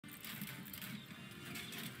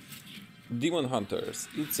Demon Hunters,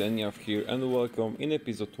 it's Enyav here and welcome in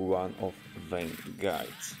episode 1 of Vayne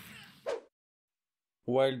Guides.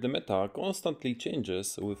 While the meta constantly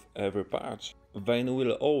changes with every patch, Vayne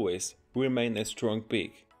will always remain a strong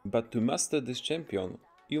pick, but to master this champion,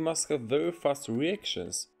 you must have very fast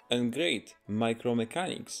reactions and great micro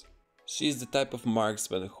mechanics. She is the type of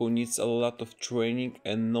marksman who needs a lot of training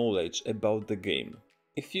and knowledge about the game.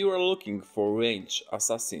 If you are looking for range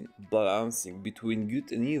assassin balancing between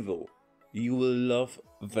good and evil, you will love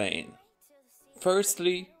Vayne.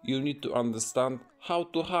 Firstly, you need to understand how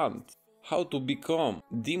to hunt, how to become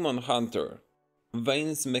Demon Hunter.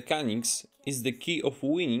 Vayne's mechanics is the key of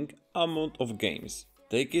winning amount of games.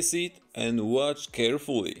 Take a seat and watch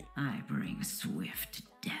carefully. I bring swift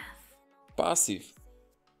death. Passive.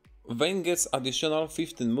 Vayne gets additional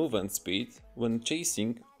 15 movement speed when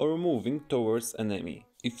chasing or moving towards enemy.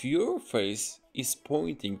 If your face is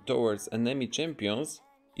pointing towards enemy champions,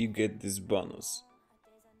 you get this bonus.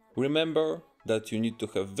 Remember that you need to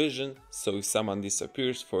have vision, so if someone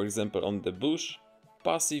disappears, for example on the bush,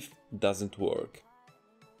 passive doesn't work.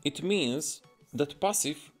 It means that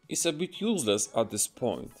passive is a bit useless at this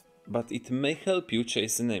point, but it may help you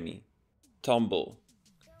chase enemy. Tumble.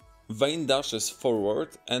 Vayne dashes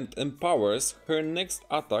forward and empowers her next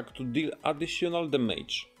attack to deal additional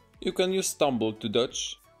damage. You can use Tumble to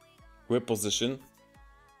dodge, reposition,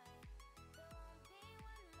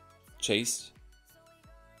 chase,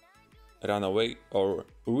 run away or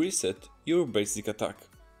reset your basic attack.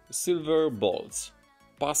 Silver Bolts.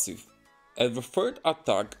 Passive. Every third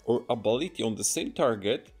attack or ability on the same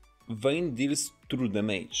target, Vayne deals true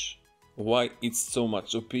damage. Why it's so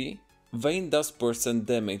much OP? Vayne does %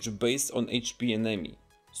 damage based on HP enemy.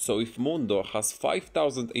 So if Mundo has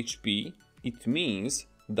 5000 HP, it means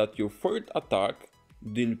that your third attack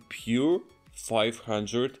deal pure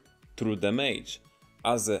 500 true damage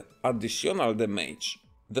as an additional damage.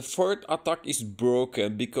 The third attack is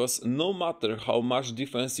broken because no matter how much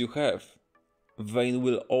defense you have, Vayne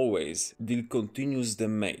will always deal continuous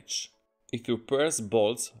damage. If you press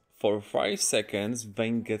bolts for 5 seconds,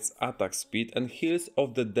 Vayne gets attack speed and heals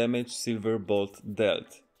off the damage Silver Bolt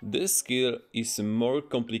dealt. This skill is more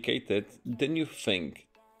complicated than you think.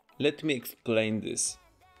 Let me explain this.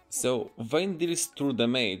 So, Vayne deals true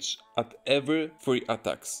damage at every 3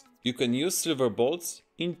 attacks. You can use Silver Bolts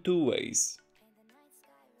in 2 ways.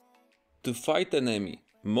 To fight enemy,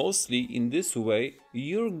 mostly in this way,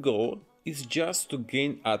 your goal is just to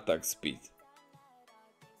gain attack speed.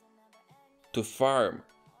 To farm,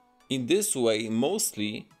 in this way,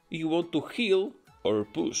 mostly you want to heal or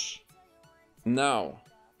push. Now,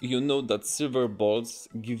 you know that Silver Bolts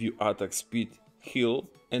give you attack speed, heal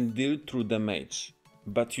and deal true damage,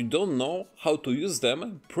 but you don't know how to use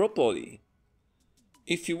them properly.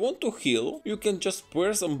 If you want to heal, you can just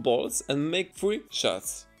press on bolts and make 3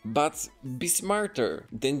 shots, but be smarter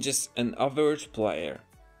than just an average player.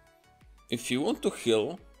 If you want to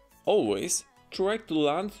heal, always try to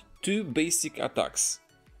land 2 basic attacks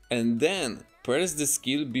and then press the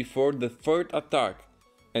skill before the third attack,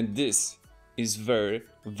 and this is very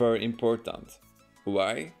important.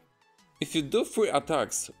 Why? If you do 3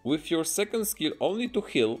 attacks with your second skill only to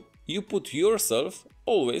heal, you put yourself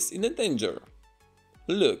always in a danger.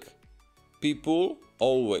 Look, people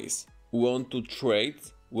always want to trade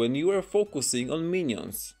when you are focusing on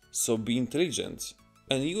minions, so be intelligent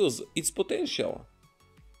and use its potential.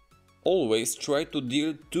 Always try to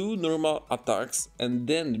deal 2 normal attacks and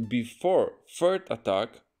then before third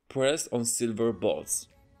attack press on Silver Bolts.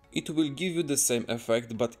 It will give you the same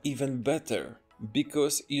effect but even better,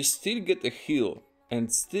 because you still get a heal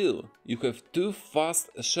and still you have 2 fast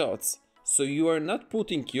shots, so you are not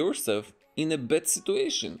putting yourself in a bad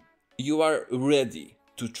situation. You are ready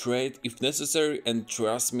to trade if necessary, and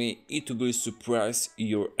trust me, it will surprise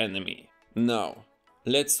your enemy. Now,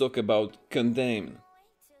 let's talk about Condemn.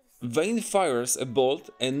 Vayne fires a bolt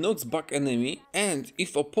and knocks back enemy, and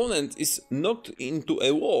if opponent is knocked into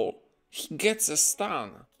a wall, he gets a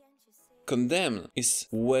stun. Condemn is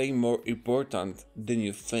way more important than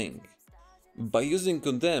you think. By using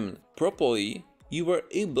Condemn properly, you are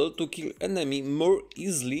able to kill enemy more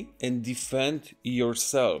easily and defend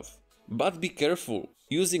yourself. But be careful,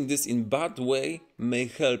 using this in bad way may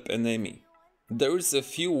help enemy. There is a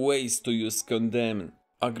few ways to use Condemn.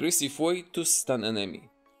 Aggressive way to stun enemy.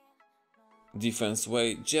 Defense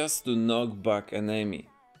way just to knock back enemy.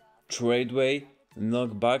 Trade way,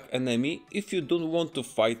 knock back enemy if you don't want to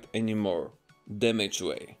fight anymore. Damage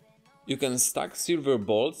way. You can stack Silver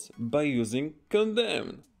Bolts by using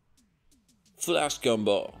Condemn. Flash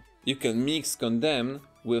combo. You can mix Condemn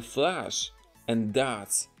with Flash, and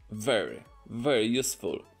that's very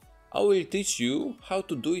useful. I will teach you how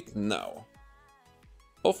to do it now.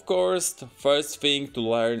 Of course, the first thing to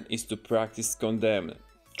learn is to practice Condemn.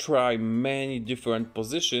 Try many different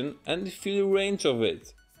positions and feel range of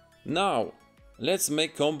it. Now, let's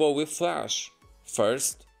make combo with Flash.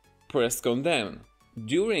 First, press Condemn.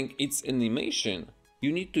 During its animation,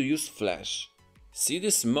 you need to use Flash. See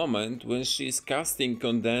this moment when she is casting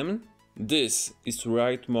Condemn? This is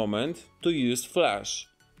right moment to use Flash.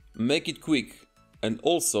 Make it quick and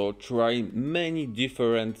also try many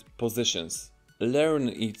different positions. Learn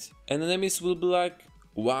it and enemies will be like,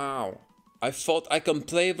 wow, I thought I can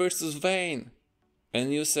play versus Vayne.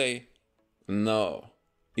 And you say, no,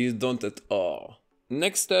 you don't at all.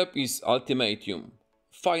 Next step is Ultimatum,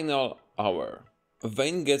 final hour.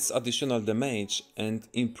 Vayne gets additional damage and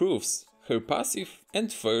improves her passive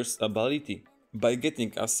and first ability. By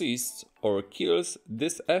getting assists or kills,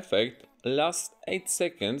 this effect lasts 8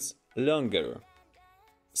 seconds longer.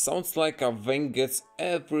 Sounds like a Vayne gets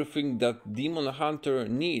everything that Demon Hunter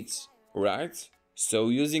needs, right? So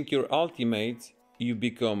using your ultimate, you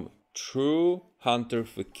become true hunter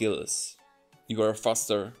for kills. You are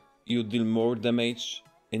faster, you deal more damage,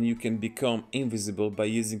 and you can become invisible by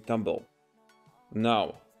using Tumble.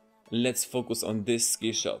 Now, let's focus on this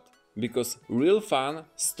skill shot, because real fun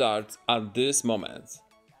starts at this moment.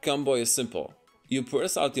 Combo is simple. You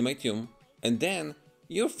press Ultimatum, and then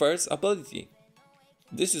your first ability.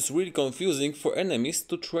 This is really confusing for enemies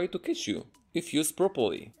to try to catch you, if used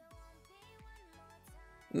properly.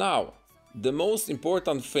 Now, the most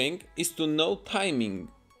important thing is to know timing.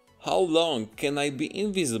 How long can I be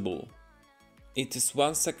invisible? It is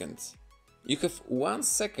 1 second. You have 1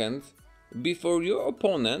 second before your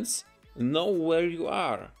opponents know where you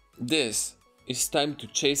are. This is time to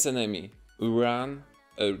chase enemy, run,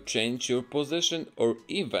 or change your position, or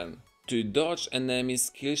even to dodge enemy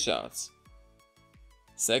skill shots.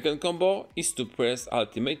 Second combo is to press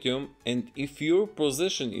Ultimatum, and if your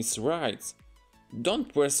position is right,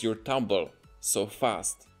 don't press your Tumble so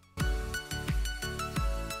fast.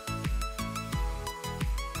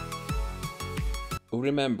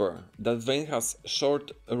 Remember that Vayne has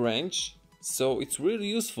short range, so it's really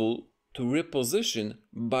useful to reposition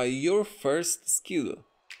by your first skill.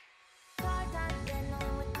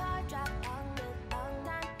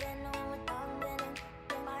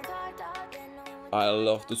 I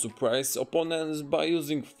love to surprise opponents by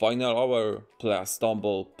using Final Hour plus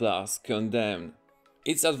Tumble plus Condemn.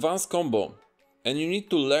 It's advanced combo and you need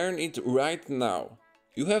to learn it right now.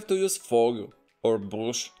 You have to use Fog or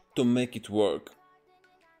Bush to make it work.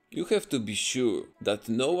 You have to be sure that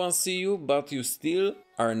no one sees you but you still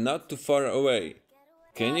are not too far away.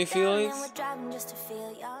 Can you feel it?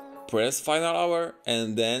 Press Final Hour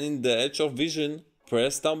and then in the edge of vision,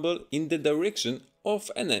 press Tumble in the direction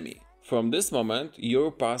of enemy. From this moment,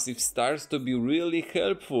 your passive starts to be really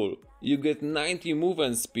helpful. You get 90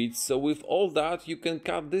 movement speed, so with all that you can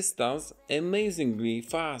cut distance amazingly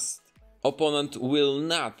fast. Opponent will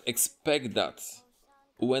not expect that.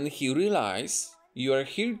 When he realizes you are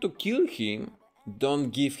here to kill him, don't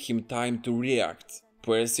give him time to react.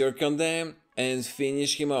 Press your Condemn and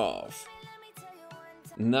finish him off.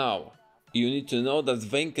 Now, you need to know that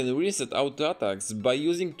Vayne can reset auto attacks by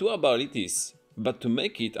using 2 abilities. But to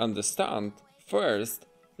make it understand, first,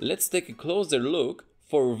 let's take a closer look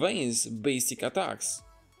for Vayne's basic attacks.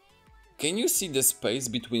 Can you see the space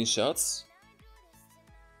between shots?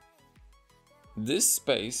 This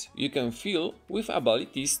space you can fill with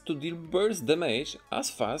abilities to deal burst damage as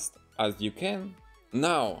fast as you can.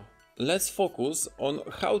 Now, let's focus on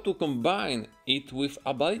how to combine it with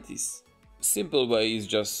abilities. Simple way is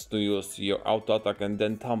just to use your auto attack and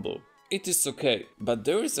then Tumble. It is okay, but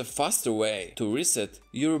there is a faster way to reset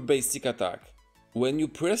your basic attack. When you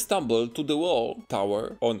press Tumble to the wall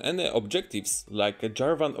tower on any objectives like a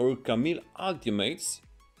Jarvan or Camille ultimates,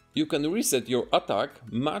 you can reset your attack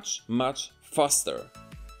much faster.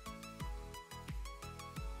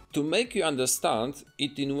 To make you understand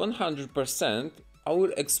it in 100%, I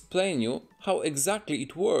will explain you how exactly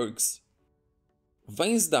it works.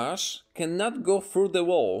 Vayne's dash cannot go through the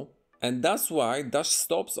wall, and that's why dash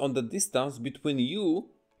stops on the distance between you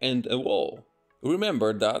and a wall.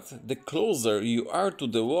 Remember that the closer you are to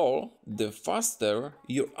the wall, the faster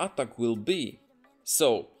your attack will be.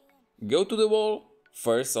 So, go to the wall,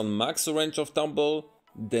 first on max range of Tumble,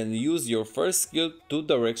 then use your first skill to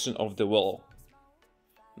direction of the wall.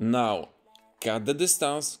 Now, cut the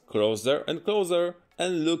distance closer and closer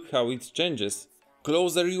and look how it changes.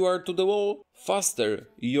 Closer you are to the wall, faster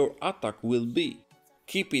your attack will be.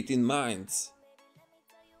 Keep it in mind.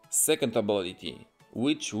 Second ability,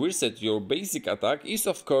 which resets your basic attack, is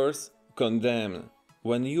of course Condemn.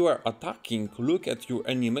 When you are attacking, look at your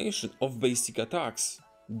animation of basic attacks.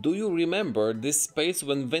 Do you remember this space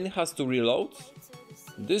when Vayne has to reload?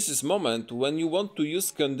 This is moment when you want to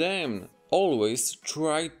use Condemn. Always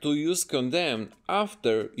try to use Condemn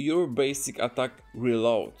after your basic attack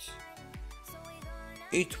reloads.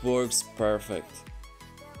 It works perfect.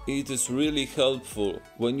 It is really helpful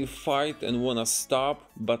when you fight and wanna stop,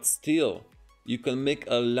 but still, you can make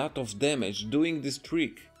a lot of damage doing this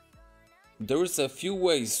trick. There's a few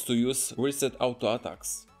ways to use reset auto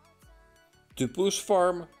attacks. To push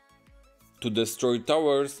farm, to destroy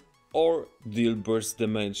towers, or deal burst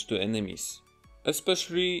damage to enemies.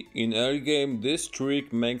 Especially in early game, this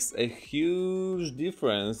trick makes a huge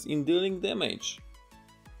difference in dealing damage.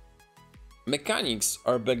 Mechanics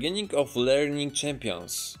are beginning of learning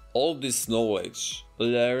champions. All this knowledge,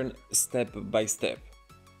 learn step by step.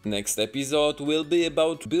 Next episode will be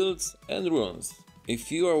about builds and runes.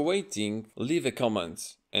 If you are waiting, leave a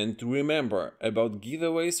comment and remember about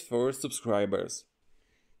giveaways for subscribers.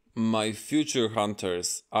 My future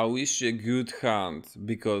hunters, I wish you a good hunt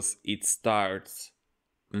because it starts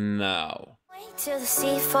now. Way to the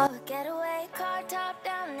sea for a getaway, car top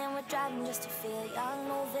down and we're driving just to feel young,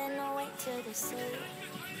 moving away to the sea,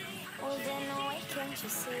 moving away, can't you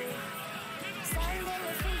see? Sand in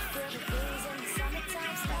your feet, feel the breeze in the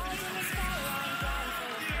summertime, stars in the sky.